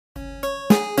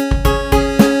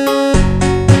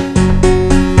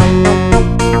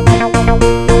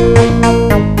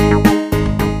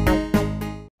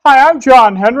Hi, I'm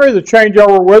John Henry, the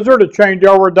Changeover Wizard at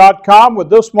changeover.com with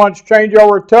this month's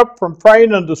changeover tip from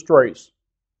Frain Industries.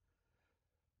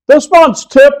 This month's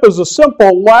tip is a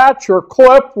simple latch or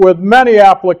clip with many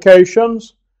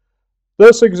applications.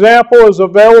 This example is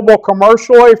available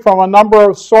commercially from a number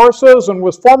of sources and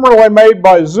was formerly made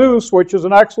by Zeus, which is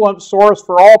an excellent source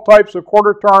for all types of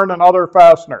quarter turn and other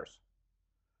fasteners.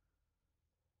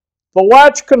 The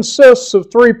latch consists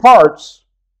of three parts: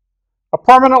 a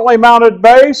permanently mounted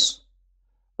base,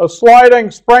 a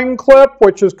sliding spring clip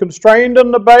which is constrained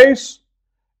in the base,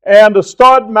 and a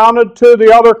stud mounted to the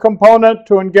other component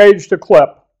to engage the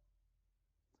clip.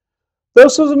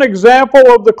 This is an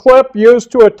example of the clip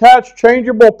used to attach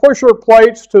changeable pusher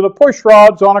plates to the push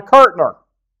rods on a cartoner.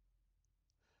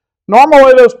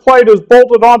 Normally this plate is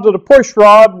bolted onto the push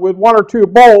rod with one or two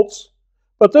bolts,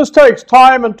 but this takes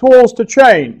time and tools to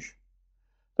change.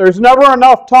 There's never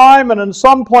enough time, and in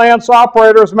some plants,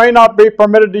 operators may not be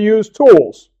permitted to use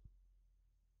tools.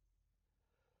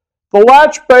 The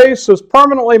latch base is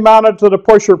permanently mounted to the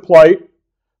pusher plate.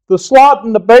 The slot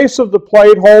in the base of the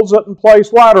plate holds it in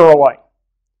place laterally.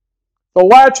 The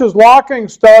latch's locking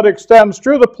stud extends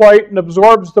through the plate and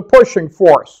absorbs the pushing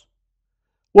force.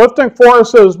 Lifting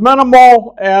force is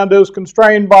minimal and is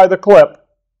constrained by the clip.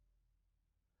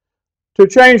 To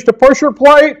change the pusher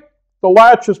plate, the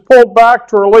latch is pulled back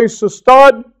to release the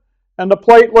stud and the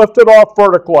plate lifted off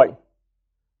vertically.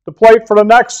 The plate for the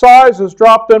next size is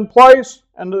dropped in place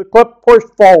and the clip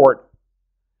pushed forward.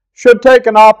 Should take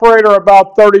an operator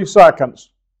about 30 seconds.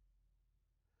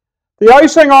 The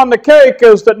icing on the cake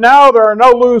is that now there are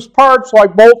no loose parts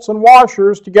like bolts and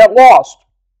washers to get lost.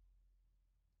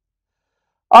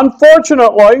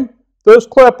 Unfortunately, this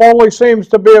clip only seems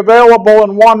to be available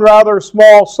in one rather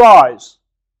small size.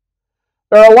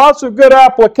 There are lots of good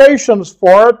applications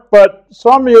for it, but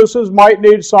some uses might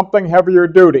need something heavier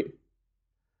duty.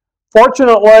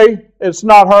 Fortunately, it's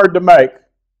not hard to make.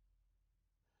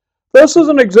 This is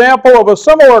an example of a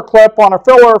similar clip on a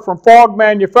filler from Fog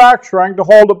Manufacturing to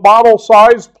hold a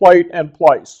bottle-sized plate in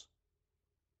place.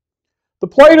 The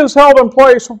plate is held in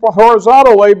place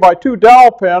horizontally by two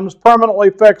dowel pins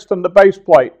permanently fixed in the base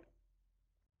plate.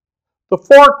 The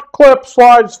forked clip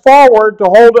slides forward to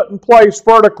hold it in place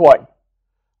vertically.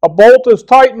 A bolt is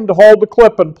tightened to hold the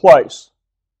clip in place.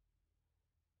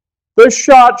 This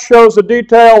shot shows a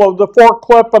detail of the fork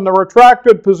clip in the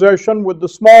retracted position with the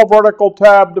small vertical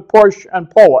tab to push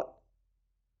and pull it.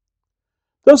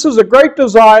 This is a great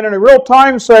design and a real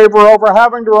time saver over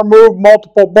having to remove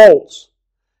multiple bolts.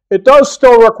 It does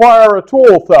still require a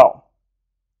tool though.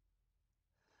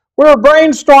 We were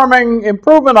brainstorming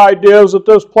improvement ideas at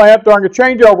this plant during a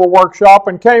changeover workshop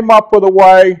and came up with a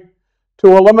way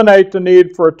to eliminate the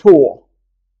need for a tool.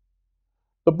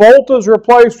 The bolt is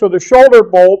replaced with a shoulder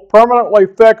bolt permanently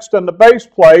fixed in the base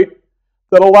plate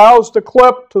that allows the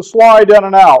clip to slide in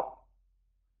and out.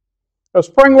 A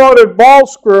spring-loaded ball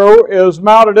screw is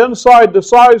mounted inside the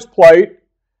size plate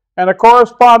and a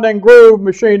corresponding groove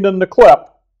machined in the clip.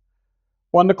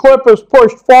 When the clip is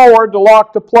pushed forward to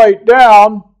lock the plate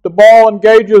down, the ball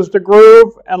engages the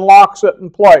groove and locks it in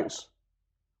place.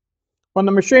 When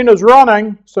the machine is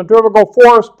running, centrifugal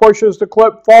force pushes the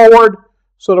clip forward,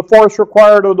 so the force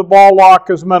required of the ball lock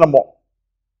is minimal.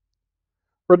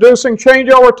 Reducing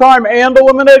changeover time and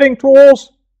eliminating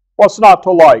tools, what's not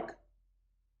to like?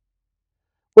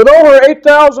 With over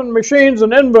 8,000 machines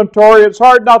in inventory, it's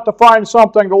hard not to find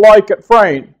something to like at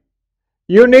Frain.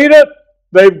 You need it,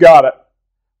 they've got it.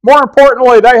 More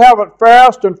importantly, they have it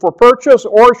fast and for purchase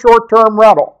or short-term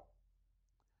rental.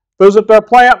 Visit their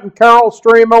plant in Carroll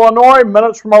Stream, Illinois,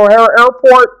 minutes from O'Hare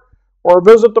Airport, or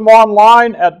visit them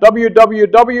online at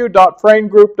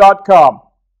www.fraingroup.com.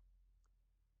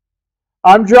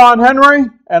 I'm John Henry,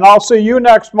 and I'll see you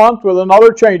next month with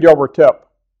another changeover tip.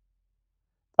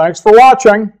 Thanks for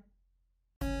watching.